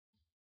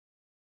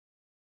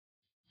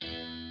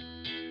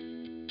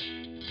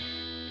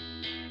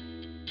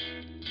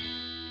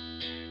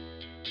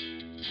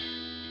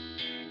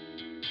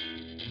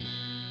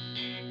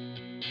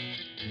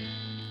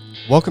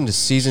Welcome to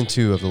Season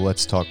 2 of the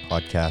Let's Talk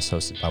podcast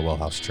hosted by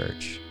Wellhouse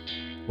Church,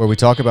 where we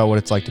talk about what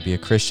it's like to be a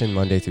Christian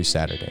Monday through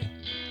Saturday,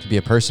 to be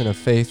a person of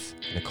faith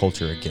in a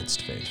culture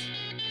against faith.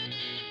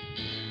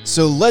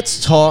 So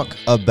let's talk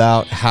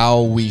about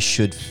how we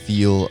should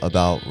feel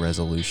about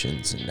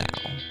resolutions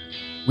now.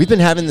 We've been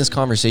having this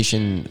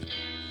conversation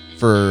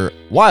for a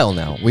while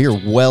now. We are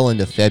well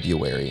into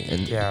February.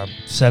 And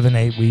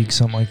 7-8 weeks,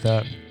 something like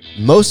that.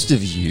 most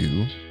of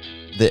you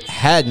that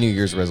had New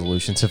Year's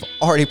resolutions have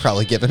already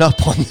probably given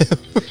up on them.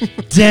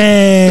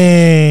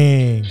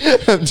 Dang.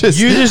 You're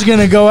just going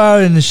to go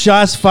out and the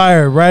shots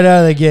fired right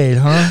out of the gate,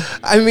 huh?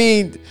 I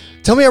mean,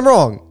 tell me I'm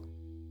wrong.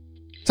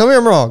 Tell me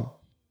I'm wrong.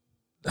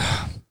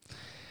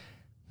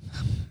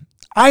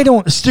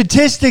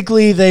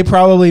 Statistically, they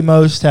probably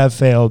most have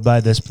failed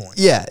by this point.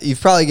 Yeah,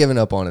 you've probably given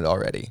up on it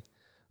already.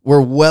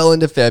 We're well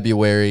into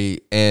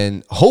February,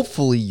 and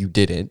hopefully you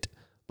didn't,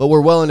 but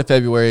we're well into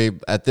February.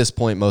 At this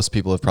point, most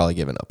people have probably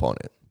given up on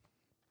it.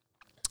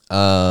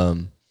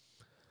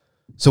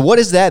 So what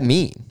does that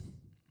mean?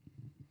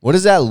 What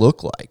does that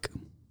look like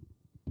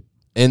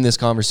in this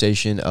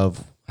conversation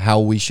of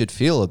how we should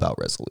feel about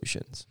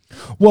resolutions?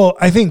 Well,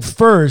 I think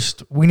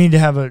first we need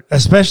to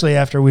especially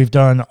after we've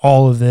done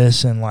all of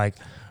this and like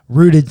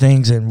rooted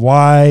things in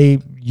why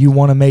you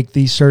want to make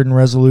these certain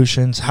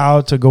resolutions,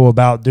 how to go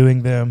about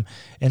doing them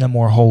in a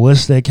more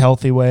holistic,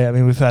 healthy way. I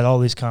mean, we've had all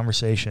these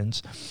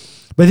conversations.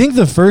 But I think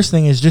the first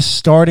thing is just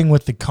starting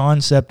with the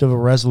concept of a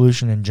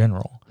resolution in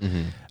general.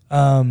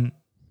 Mm-hmm.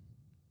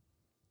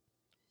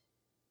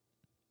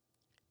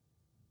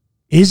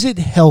 Is it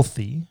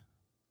healthy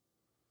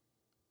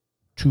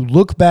to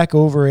look back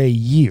over a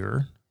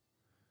year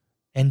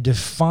and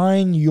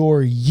define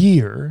your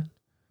year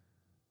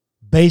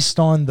based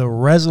on the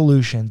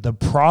resolution, the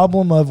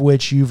problem of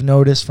which you've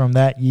noticed from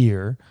that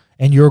year,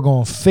 and you're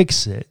going to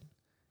fix it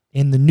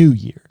in the new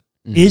year?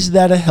 Mm-hmm. Is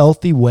that a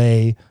healthy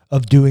way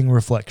of doing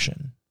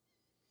reflection?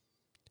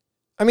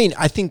 I mean,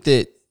 I think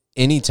that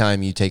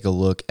anytime you take a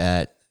look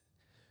at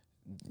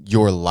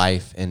your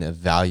life and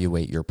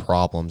evaluate your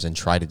problems and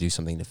try to do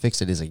something to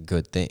fix it is a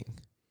good thing.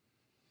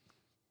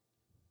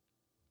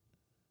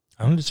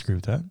 I don't disagree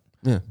with that.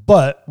 Yeah.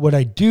 But what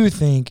I do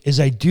think is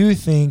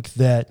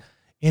that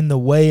in the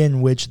way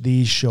in which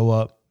these show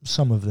up,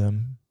 some of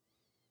them,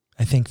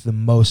 I think the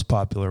most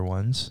popular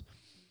ones,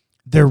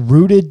 they're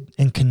rooted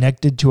and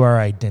connected to our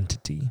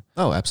identity.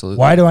 Oh, absolutely.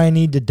 Why do I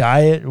need to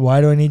diet? Why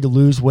do I need to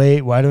lose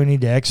weight? Why do I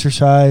need to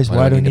exercise?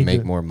 Why do I need to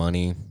make more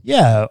money?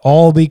 Yeah,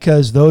 all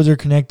because those are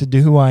connected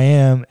to who I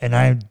am, and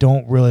I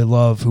don't really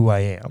love who I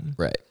am.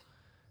 Right.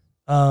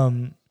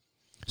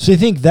 So I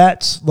think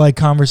that's like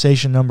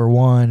conversation number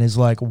one is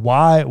like,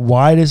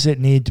 why does it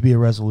need to be a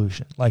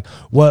resolution? Like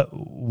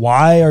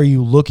why are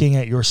you looking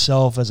at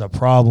yourself as a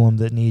problem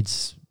that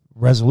needs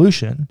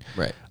resolution?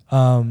 Right.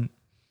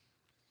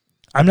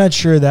 I'm not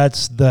sure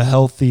that's the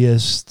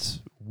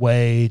healthiest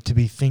way to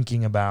be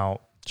thinking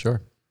about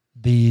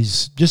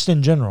these just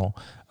in general.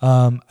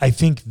 I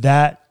think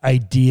that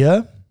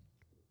idea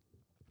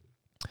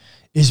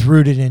is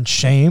rooted in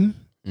shame.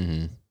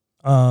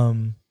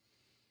 Mm-hmm.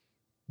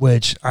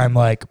 Which I'm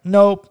like,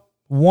 nope,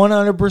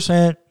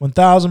 100%,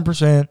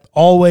 1,000%,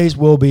 always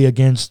will be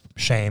against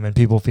shame and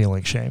people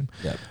feeling shame.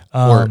 Yep.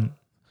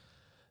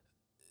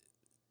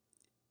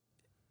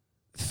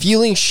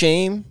 Feeling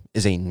shame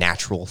is a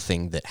natural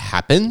thing that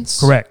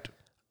happens. Correct.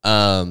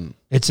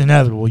 It's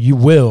inevitable. You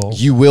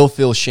will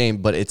feel shame,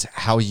 but it's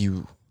how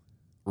you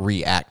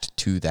react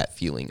to that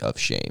feeling of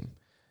shame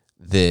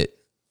that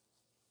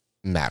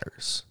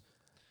matters.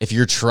 If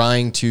you're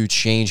trying to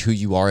change who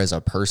you are as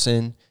a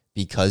person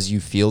because you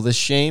feel this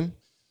shame,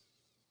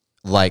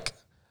 like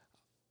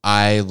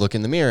I look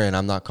in the mirror and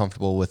I'm not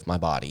comfortable with my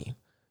body,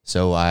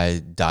 so I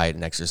diet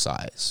and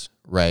exercise,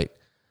 right?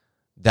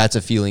 That's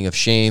a feeling of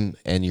shame,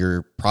 and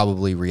you're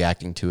probably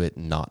reacting to it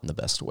not in the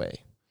best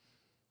way.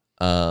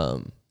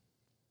 Does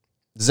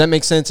that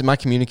make sense? Am I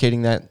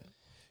communicating that?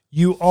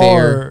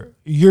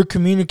 You're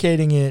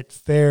communicating it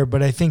fair,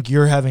 but I think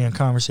you're having a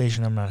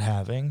conversation I'm not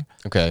having.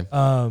 Okay.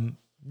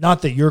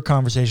 Not that your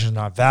conversation is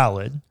not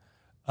valid.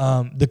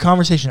 The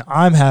conversation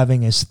I'm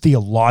having is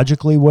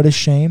theologically what is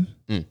shame.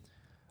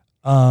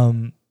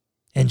 And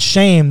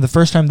shame, the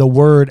first time the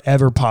word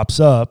ever pops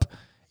up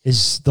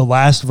is the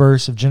last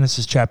verse of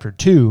Genesis chapter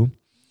 2.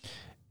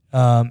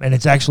 And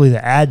it's actually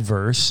the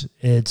adverse.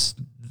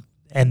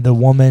 And the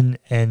woman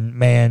and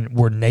man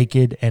were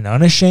naked and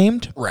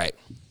unashamed. Right.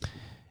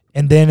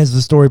 And then as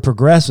the story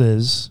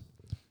progresses,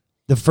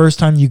 the first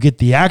time you get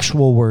the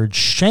actual word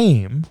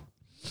shame,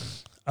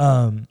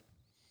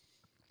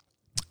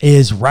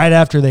 is right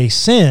after they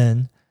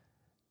sin,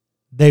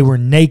 they were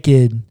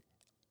naked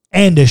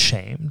and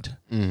ashamed.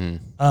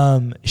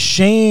 Mm-hmm.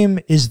 Shame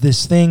is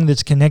this thing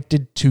that's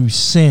connected to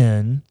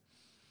sin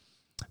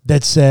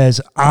that says,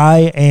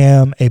 I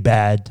am a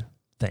bad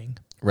thing.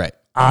 Right.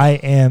 I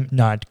am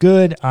not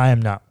good. I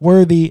am not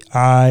worthy.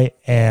 I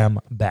am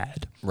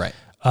bad. Right.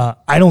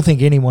 I don't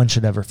think anyone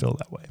should ever feel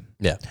that way.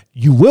 Yeah.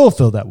 You will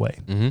feel that way.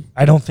 Mm-hmm.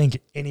 I don't think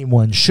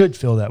anyone should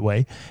feel that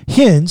way.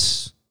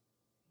 Hence,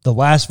 the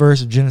last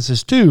verse of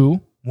Genesis 2,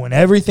 when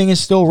everything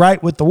is still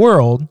right with the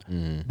world,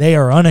 they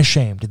are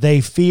unashamed.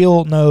 They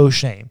feel no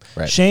shame.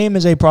 Right. Shame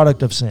is a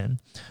product of sin.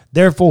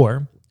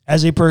 Therefore,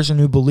 as a person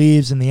who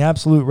believes in the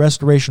absolute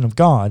restoration of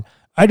God,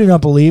 I do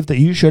not believe that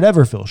you should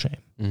ever feel shame.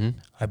 Mm-hmm.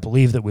 I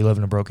believe that we live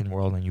in a broken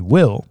world and you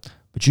will,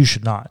 but you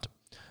should not.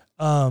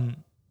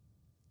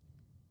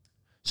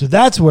 So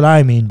that's what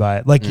I mean by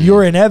it. Like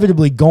you're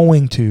inevitably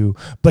going to,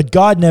 but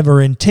God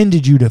never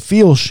intended you to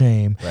feel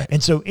shame. Right.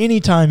 And so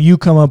anytime you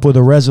come up with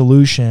a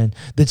resolution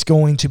that's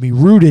going to be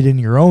rooted in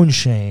your own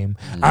shame,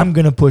 I'm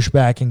going to push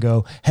back and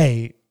go,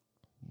 hey,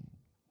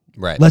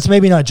 right. let's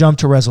maybe not jump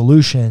to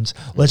resolutions.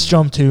 Let's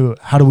jump to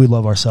how do we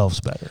love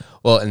ourselves better?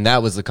 Well, and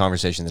that was the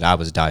conversation that I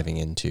was diving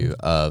into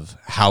of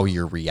how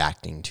you're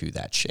reacting to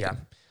that shame.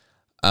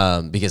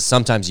 Yeah. Because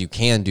sometimes you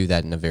can do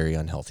that in a very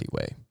unhealthy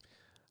way.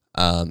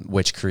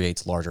 Which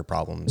creates larger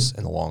problems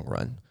in the long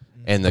run.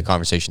 And the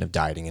conversation of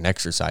dieting and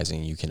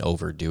exercising, you can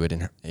overdo it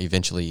and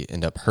eventually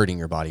end up hurting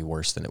your body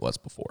worse than it was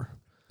before.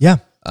 Yeah,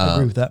 I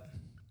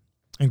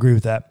agree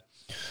with that.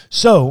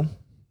 So,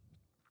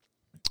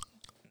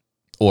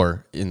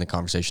 or in the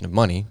conversation of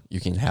money,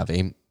 you can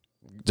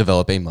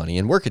develop a money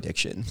and work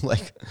addiction.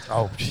 Like,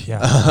 oh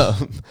yeah.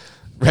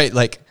 Right,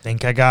 like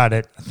think I got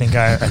it. I think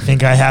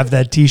I have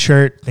that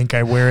T-shirt. Think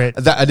I wear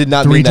it. I did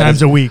not 3 mean that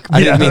times a week. I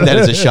didn't mean that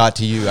as a shot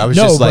to you. I was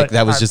just like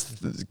that was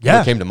just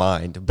what came to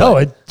mind. But, no,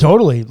 it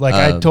totally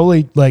I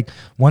totally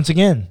once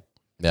again.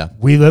 Yeah,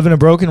 we live in a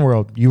broken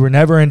world. You were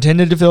never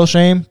intended to feel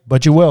shame,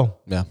 but you will.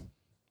 Yeah,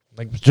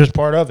 like it's just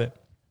part of it.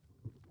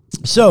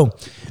 So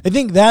I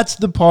think that's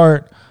the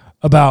part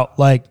about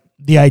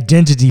the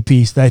identity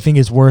piece that I think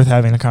is worth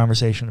having a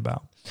conversation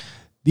about.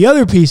 The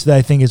other piece that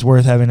I think is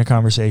worth having a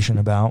conversation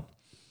about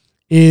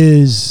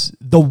is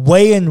the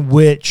way in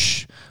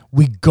which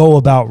we go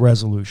about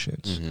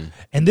resolutions. Mm-hmm.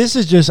 And this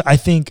is just, I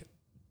think,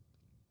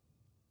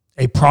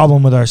 a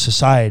problem with our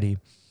society.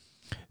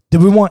 That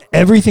we want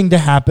everything to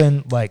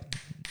happen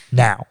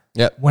now.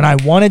 Yep. When I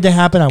want it to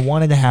happen, I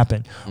want it to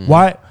happen.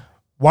 Mm-hmm.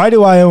 Why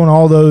do I own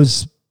all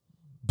those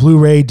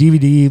Blu-ray,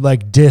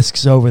 DVD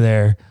discs over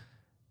there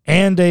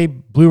and a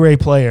Blu-ray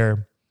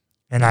player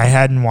and I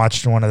hadn't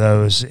watched one of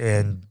those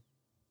and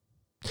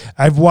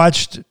I've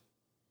watched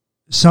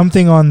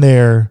something on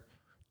there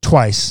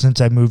twice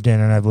since I moved in,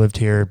 and I've lived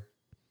here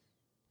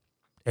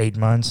 8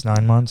 months,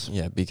 9 months.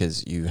 Yeah,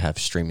 because you have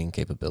streaming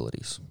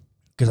capabilities.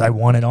 Because I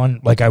want it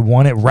on, I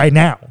want it right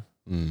now.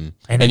 Mm-hmm.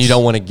 And you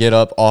don't want to get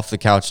up off the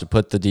couch to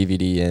put the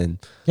DVD in.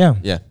 Yeah.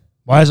 Yeah.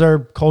 Why is our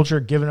culture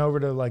given over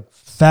to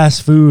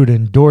fast food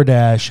and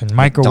DoorDash and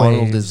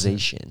microwaves?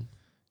 McDonaldization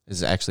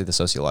is actually the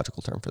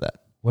sociological term for that.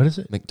 What is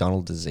it?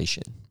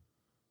 McDonaldization.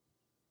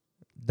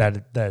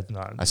 That's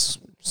not. I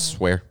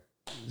swear.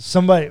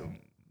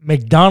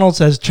 McDonald's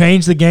has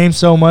changed the game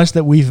so much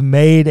that we've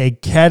made a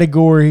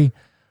category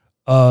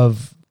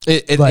of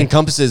it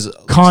encompasses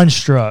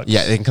constructs.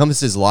 Yeah, it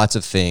encompasses lots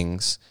of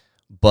things,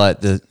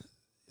 but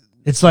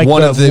it's like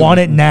the want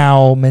it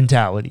now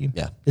mentality.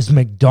 Yeah, it's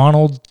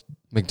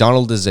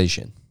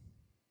McDonaldization.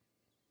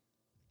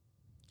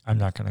 I'm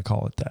not going to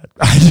call it that.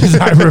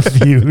 I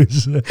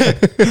refuse.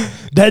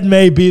 That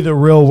may be the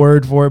real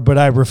word for it, but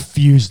I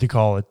refuse to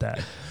call it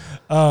that.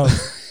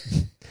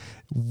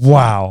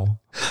 Wow.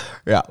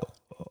 Yeah.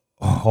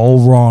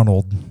 Oh,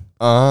 Ronald.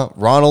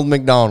 Ronald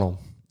McDonald.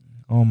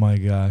 Oh my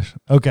gosh.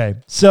 Okay.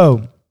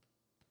 So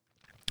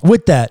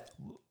with that,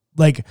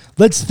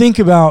 let's think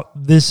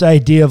about this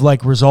idea of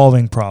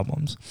resolving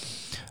problems.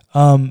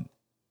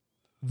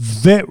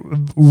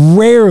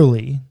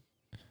 Rarely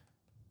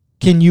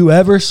can you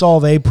ever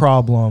solve a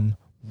problem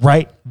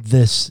right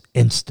this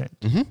instant.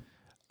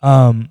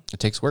 Mm-hmm. It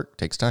takes work,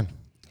 takes time.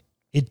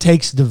 It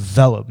takes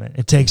development.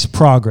 It takes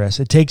progress.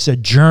 It takes a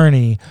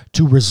journey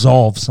to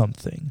resolve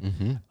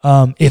something.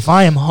 Mm-hmm. If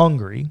I am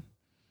hungry,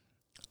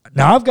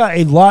 now I've got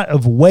a lot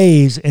of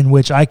ways in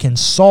which I can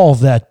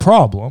solve that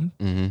problem.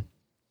 Mm-hmm.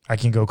 I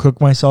can go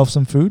cook myself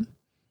some food.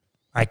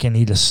 I can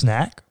eat a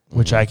snack,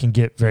 which I can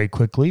get very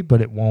quickly,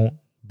 but it won't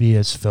be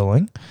as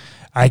filling.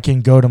 I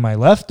can go to my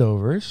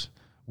leftovers,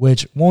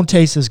 which won't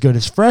taste as good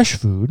as fresh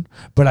food,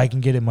 but I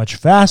can get it much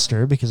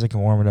faster because I can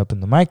warm it up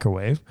in the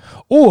microwave.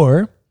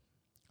 Or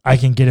I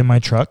can get in my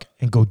truck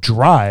and go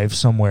drive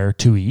somewhere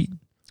to eat.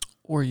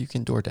 Or you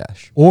can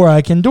DoorDash. Or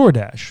I can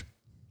DoorDash.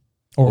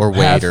 Or have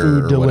waiter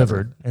food or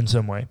delivered whatever. in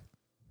some way.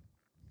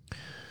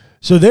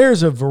 So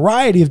there's a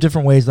variety of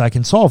different ways that I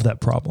can solve that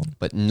problem.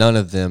 But none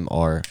of them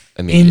are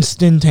immediate.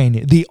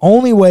 Instantaneous. The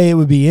only way it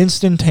would be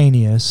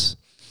instantaneous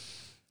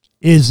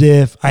is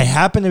if I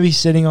happen to be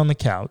sitting on the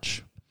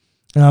couch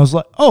and I was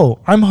like, oh,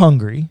 I'm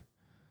hungry.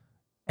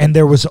 And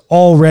there was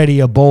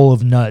already a bowl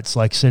of nuts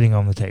sitting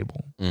on the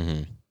table.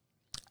 Mm-hmm.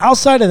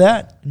 Outside of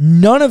that,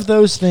 none of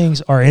those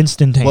things are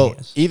instantaneous. Well,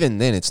 even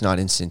then, it's not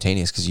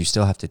instantaneous because you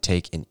still have to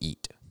take and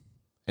eat.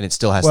 And it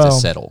still has to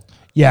settle.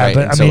 Yeah,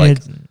 right?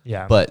 but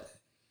yeah. But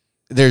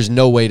there's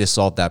no way to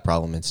solve that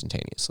problem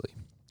instantaneously.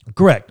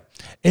 Correct.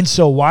 And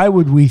so why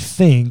would we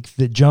think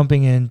that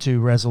jumping into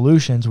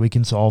resolutions, we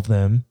can solve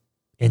them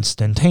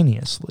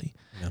instantaneously?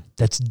 Yeah.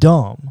 That's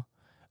dumb.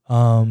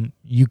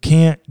 You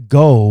can't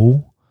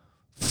go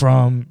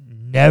from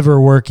never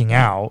working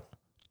out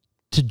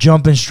to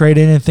jumping straight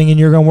in and thinking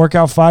you're going to work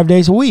out 5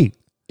 days a week.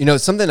 You know,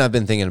 something I've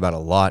been thinking about a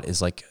lot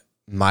is like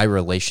my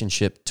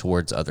relationship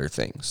towards other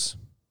things.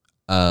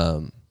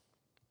 And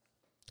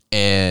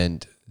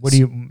what do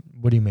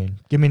you mean?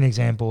 Give me an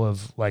example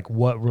of like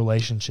what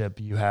relationship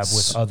you have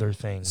with other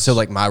things. So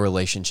like my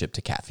relationship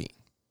to caffeine.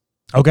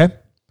 Okay.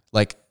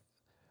 Like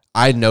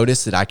I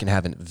noticed that I can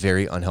have a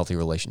very unhealthy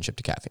relationship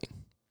to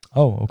caffeine.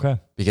 Oh, okay.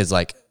 Because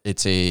like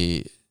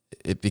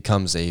it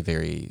becomes a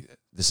very,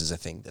 this is a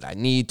thing that I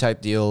need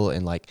type deal.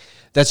 And like,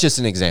 that's just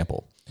an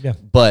example. Yeah.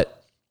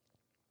 But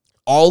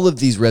all of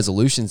these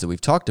resolutions that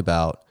we've talked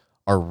about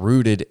are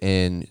rooted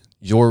in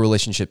your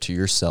relationship to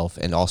yourself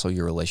and also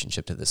your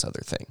relationship to this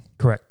other thing.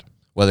 Correct.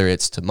 Whether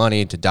it's to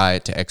money, to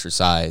diet, to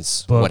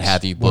exercise, Books, what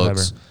have you,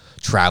 books, whatever.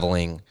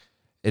 Traveling.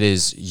 It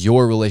is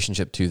your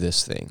relationship to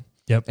this thing.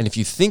 Yep. And if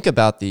you think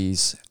about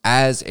these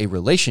as a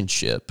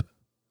relationship,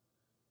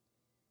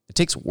 it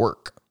takes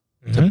work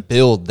to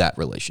build that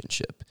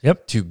relationship.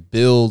 Yep. To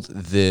build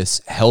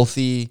this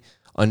healthy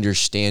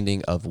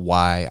understanding of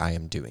why I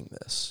am doing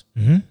this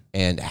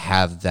and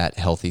have that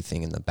healthy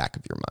thing in the back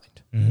of your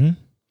mind.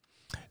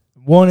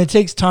 Well, and it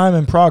takes time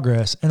and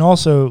progress. And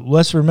also,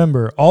 let's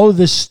remember, all of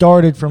this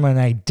started from an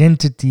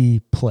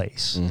identity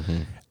place.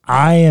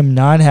 I am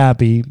not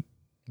happy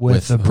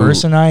with the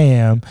person I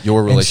am.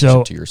 Your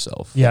relationship to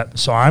yourself. Yeah.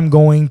 So I'm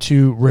going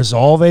to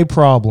resolve a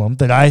problem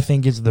that I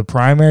think is the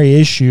primary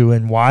issue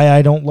and why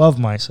I don't love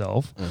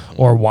myself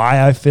or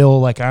why I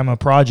feel like I'm a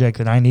project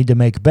that I need to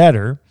make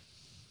better.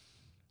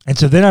 And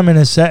so then I'm going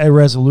to set a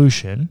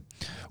resolution,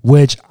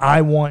 which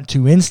I want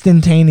to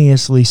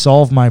instantaneously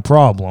solve my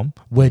problem,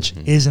 which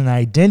is an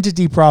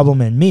identity problem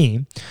in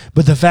me.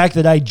 But the fact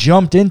that I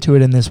jumped into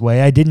it in this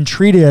way, I didn't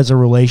treat it as a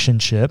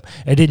relationship.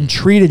 I didn't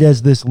treat it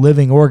as this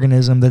living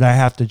organism that I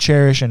have to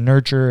cherish and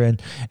nurture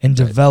and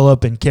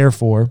develop and care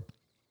for.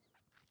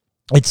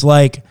 It's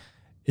like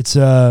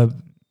a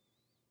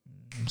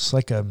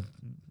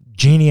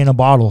genie in a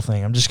bottle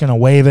thing. I'm just going to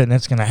wave it and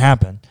it's going to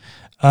happen.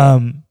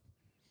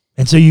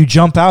 And so you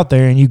jump out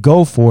there and you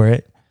go for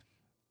it.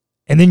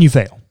 And then you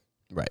fail.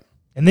 Right.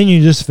 And then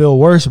you just feel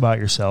worse about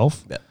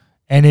yourself. Yeah.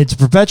 And it's a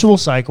perpetual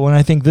cycle. And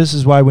I think this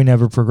is why we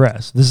never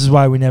progress. This is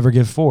why we never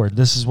get forward.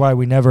 This is why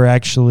we never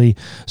actually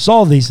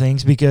solve these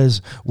things,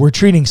 because we're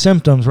treating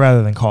symptoms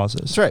rather than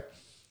causes. That's right.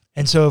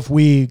 And so if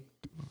we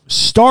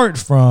start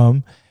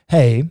from,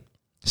 hey,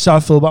 this is how I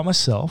feel about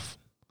myself.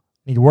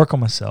 I need to work on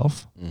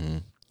myself.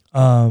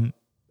 And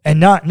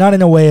not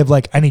in a way of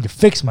like, I need to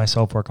fix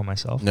myself, work on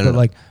myself. No.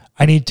 Like,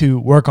 I need to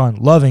work on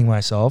loving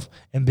myself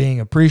and being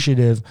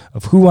appreciative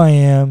of who I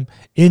am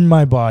in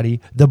my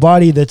body, the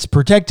body that's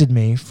protected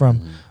me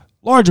from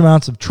large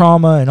amounts of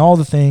trauma and all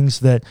the things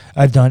that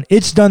I've done.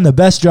 It's done the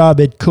best job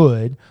it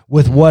could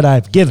with what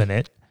I've given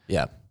it.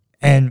 Yeah.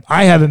 And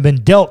I haven't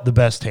been dealt the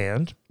best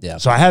hand. Yeah.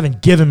 So I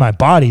haven't given my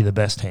body the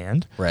best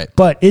hand. Right.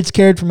 But it's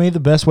cared for me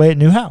the best way it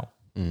knew how.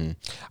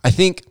 I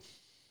think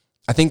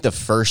the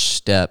first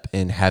step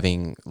in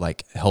having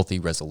like healthy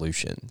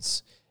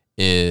resolutions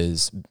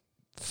is,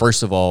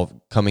 first of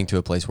all, coming to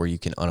a place where you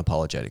can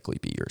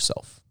unapologetically be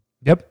yourself.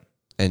 Yep.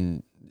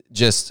 And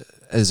just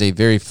as a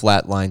very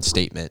flat line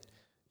statement,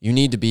 you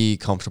need to be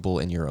comfortable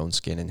in your own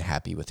skin and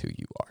happy with who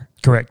you are.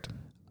 Correct.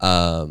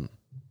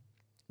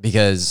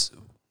 Because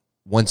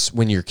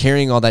when you're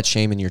carrying all that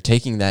shame and you're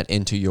taking that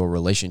into your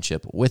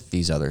relationship with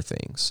these other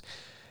things,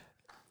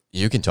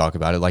 you can talk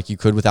about it like you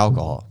could with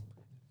alcohol.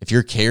 If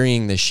you're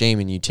carrying this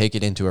shame and you take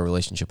it into a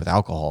relationship with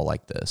alcohol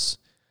like this,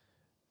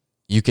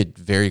 you could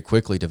very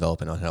quickly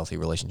develop an unhealthy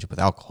relationship with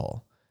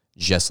alcohol,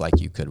 just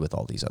like you could with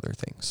all these other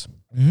things.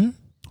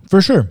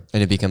 For sure.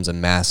 And it becomes a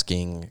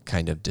masking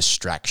kind of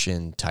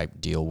distraction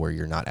type deal where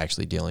you're not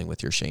actually dealing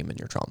with your shame and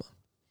your trauma.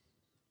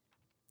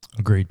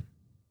 Agreed.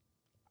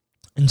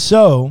 And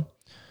so,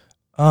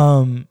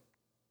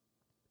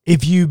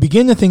 if you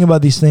begin to think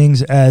about these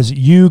things as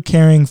you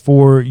caring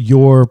for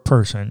your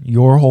person,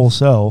 your whole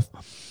self,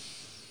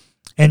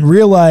 and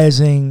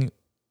realizing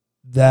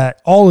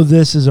that all of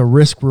this is a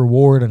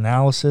risk-reward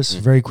analysis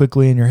very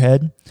quickly in your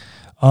head,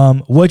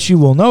 what you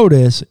will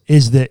notice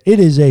is that it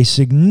is a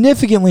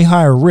significantly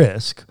higher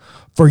risk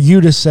for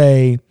you to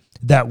say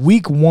that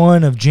week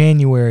 1 of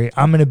January,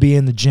 I'm going to be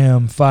in the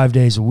gym 5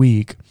 days a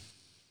week,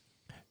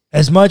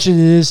 as much as it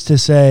is to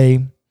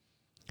say,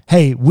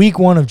 hey, week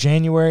 1 of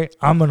January,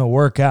 I'm going to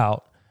work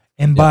out.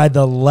 And by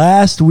the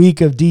last week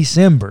of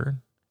December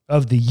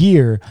of the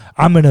year,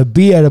 I'm going to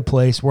be at a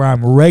place where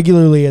I'm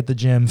regularly at the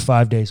gym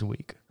 5 days a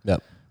week.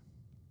 Yep.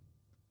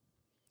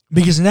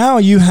 Because now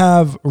you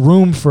have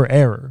room for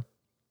error.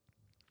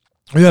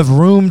 You have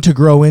room to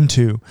grow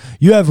into.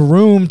 You have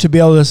room to be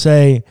able to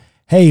say,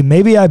 hey,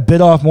 maybe I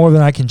bit off more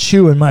than I can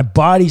chew and my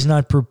body's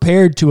not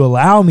prepared to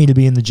allow me to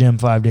be in the gym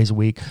 5 days a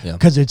week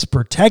because it's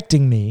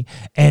protecting me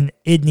and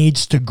it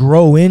needs to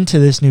grow into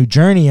this new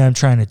journey I'm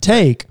trying to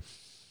take.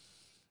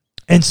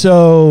 And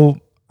so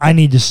I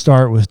need to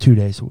start with 2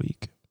 days a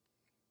week.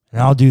 And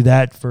I'll do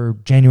that for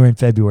January and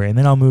February. And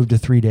then I'll move to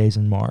 3 days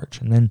in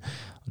March. And then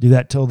I'll do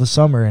that till the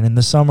summer. And in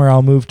the summer,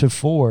 I'll move to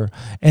 4.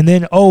 And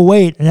then, oh,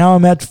 wait, now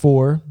I'm at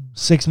 4,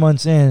 6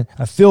 months in.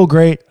 I feel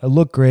great. I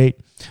look great.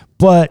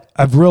 But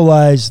I've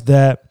realized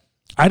that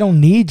I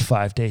don't need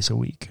 5 days a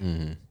week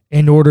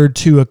in order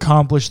to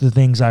accomplish the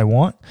things I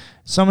want.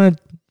 So I'm going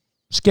to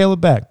scale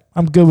it back.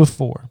 I'm good with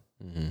 4.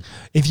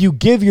 If you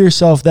give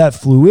yourself that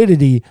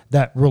fluidity,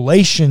 that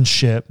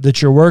relationship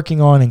that you're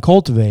working on and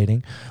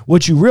cultivating,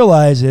 what you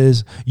realize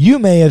is you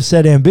may have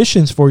set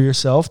ambitions for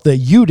yourself that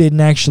you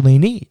didn't actually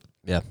need.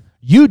 Yeah.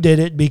 You did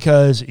it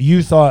because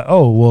you thought,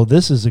 oh, well,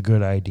 this is a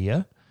good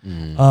idea.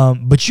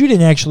 But you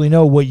didn't actually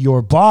know what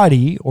your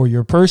body or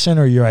your person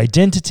or your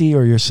identity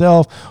or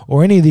yourself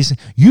or any of these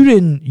things,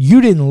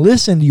 you didn't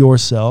listen to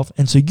yourself,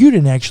 and so you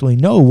didn't actually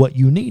know what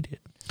you needed.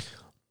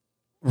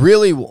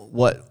 Really,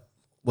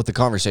 what the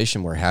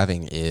conversation we're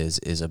having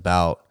is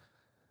about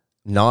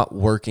not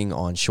working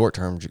on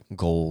short-term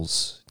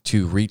goals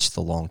to reach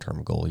the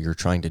long-term goal. You're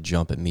trying to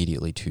jump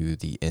immediately to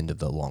the end of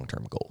the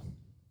long-term goal.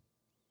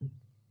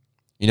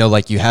 You know,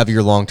 like you have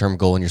your long-term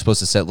goal and you're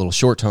supposed to set little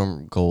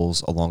short-term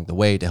goals along the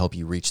way to help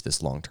you reach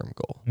this long-term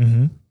goal.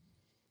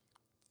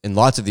 In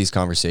lots of these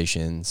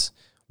conversations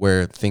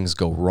where things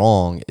go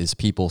wrong is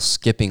people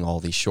skipping all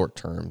these short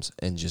terms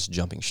and just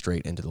jumping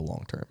straight into the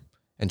long term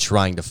and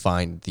trying to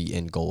find the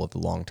end goal of the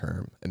long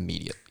term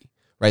immediately,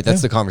 right?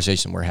 That's the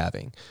conversation we're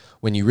having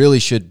when you really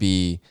should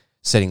be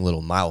setting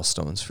little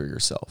milestones for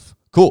yourself.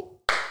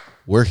 Cool.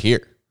 We're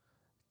here.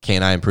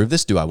 Can I improve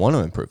this? Do I want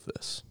to improve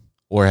this?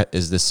 Or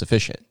is this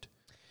sufficient?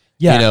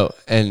 Yeah. You know,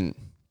 and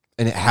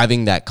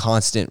having that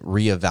constant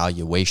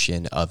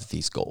reevaluation of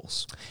these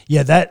goals.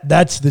 Yeah,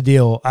 that's the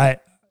deal. I'm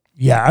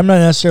not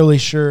necessarily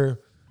sure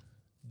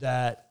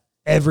that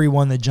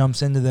everyone that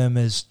jumps into them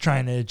is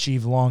trying to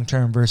achieve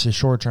long-term versus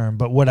short-term.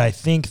 But what I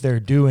think they're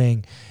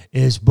doing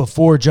is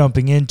before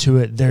jumping into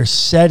it, they're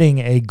setting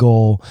a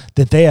goal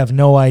that they have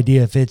no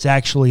idea if it's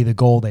actually the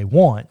goal they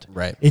want.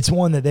 Right. It's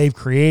one that they've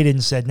created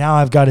and said, now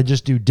I've got to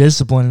just do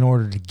discipline in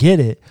order to get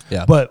it.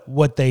 Yeah. But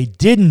what they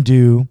didn't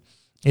do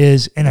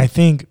is, and I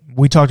think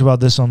we talked about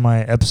this on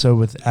my episode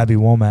with Abby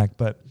Womack,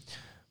 but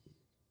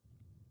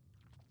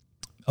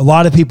a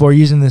lot of people are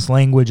using this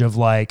language of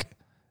like,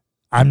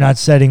 I'm not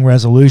setting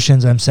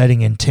resolutions, I'm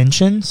setting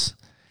intentions.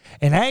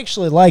 And I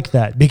actually like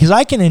that because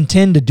I can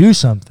intend to do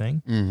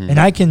something and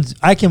I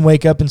can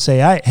wake up and say,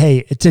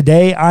 hey,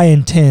 today I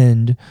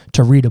intend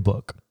to read a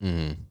book.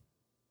 I'm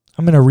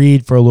going to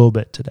read for a little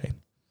bit today.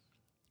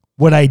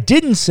 What I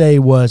didn't say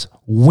was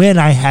when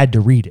I had to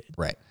read it.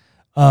 Right.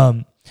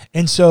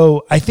 And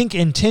so I think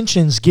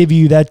intentions give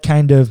you that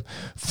kind of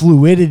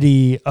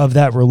fluidity of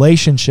that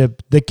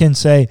relationship that can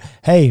say,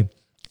 hey,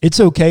 it's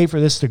okay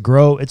for this to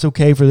grow. It's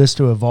okay for this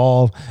to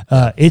evolve.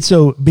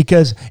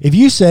 Because if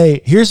you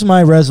say, here's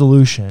my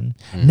resolution,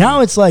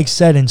 now it's like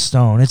set in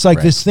stone. It's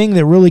like this thing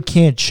that really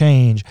can't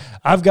change.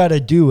 I've got to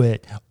do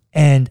it.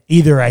 And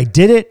either I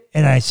did it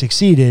and I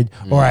succeeded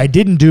or I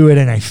didn't do it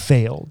and I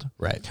failed.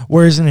 Right.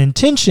 Whereas an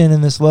intention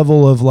in this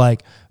level of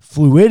like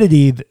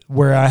fluidity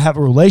where I have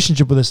a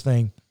relationship with this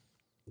thing,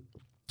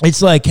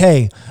 it's like,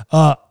 hey,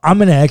 I'm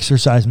going to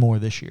exercise more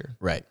this year.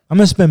 Right. I'm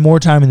going to spend more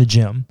time in the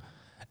gym.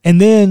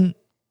 And then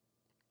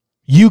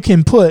you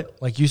can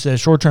put, like you said, a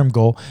short-term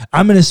goal.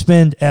 I'm going to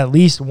spend at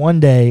least one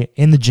day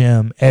in the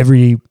gym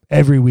every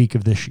week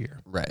of this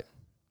year. Right.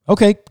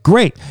 Okay,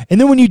 great. And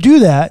then when you do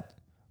that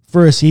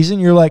for a season,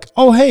 you're like,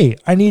 oh, hey,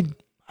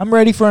 I'm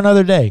ready for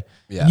another day.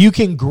 Yeah. You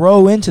can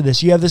grow into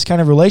this. You have this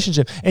kind of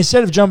relationship.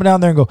 Instead of jumping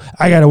out there and go,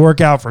 I got to work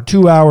out for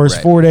 2 hours,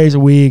 4 days a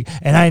week,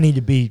 and I need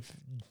to be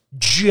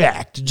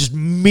jacked, just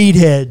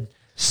meathead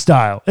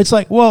style. It's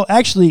like, well,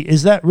 actually,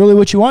 is that really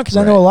what you want? Because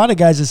I know a lot of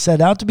guys that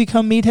set out to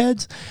become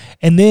meatheads,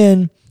 and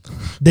then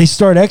they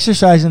start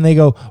exercising, and they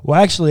go,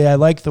 well, actually, I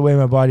like the way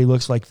my body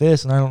looks like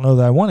this, and I don't know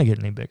that I want to get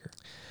any bigger.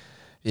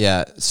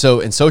 Yeah.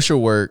 So in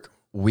social work,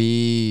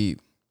 we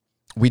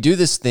do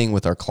this thing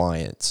with our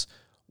clients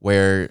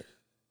where,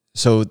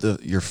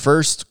 your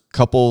first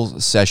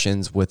couple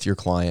sessions with your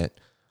client,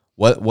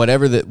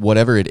 whatever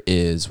it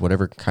is,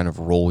 whatever kind of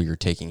role you're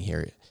taking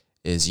here,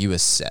 is you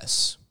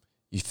assess.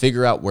 You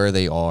figure out where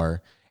they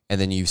are,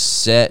 and then you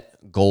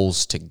set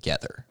goals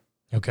together.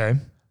 Okay.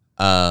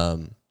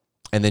 And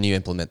then you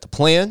implement the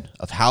plan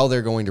of how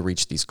they're going to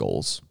reach these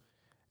goals,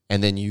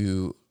 and then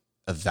you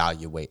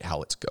evaluate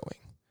how it's going.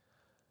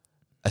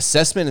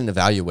 Assessment and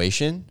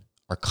evaluation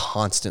are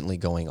constantly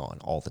going on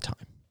all the time.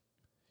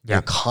 Yeah.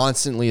 You're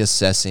constantly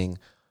assessing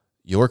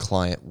your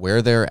client,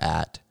 where they're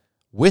at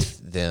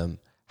with them,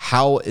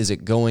 how is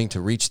it going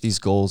to reach these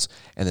goals,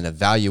 and then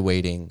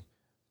evaluating,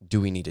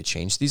 do we need to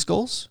change these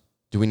goals?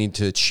 Do we need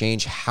to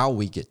change how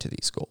we get to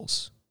these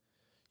goals?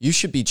 You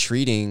should be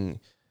treating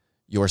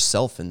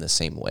yourself in the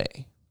same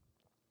way.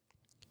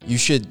 You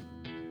should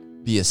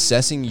be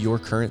assessing your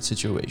current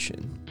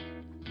situation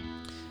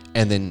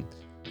and then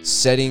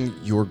setting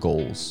your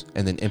goals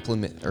and then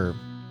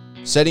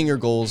setting your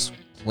goals,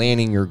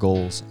 planning your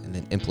goals, and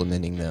then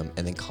implementing them,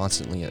 and then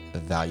constantly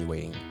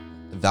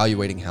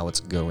evaluating how it's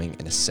going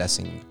and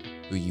assessing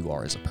who you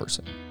are as a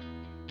person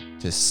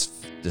to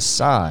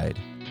decide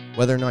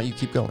whether or not you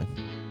keep going.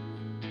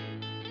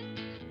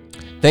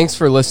 Thanks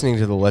for listening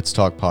to the Let's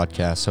Talk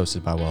podcast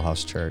hosted by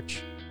Wellhouse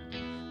Church.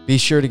 Be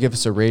sure to give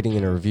us a rating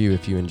and a review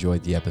if you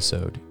enjoyed the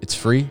episode. It's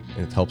free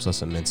and it helps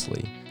us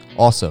immensely.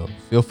 Also,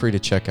 feel free to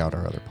check out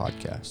our other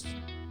podcasts.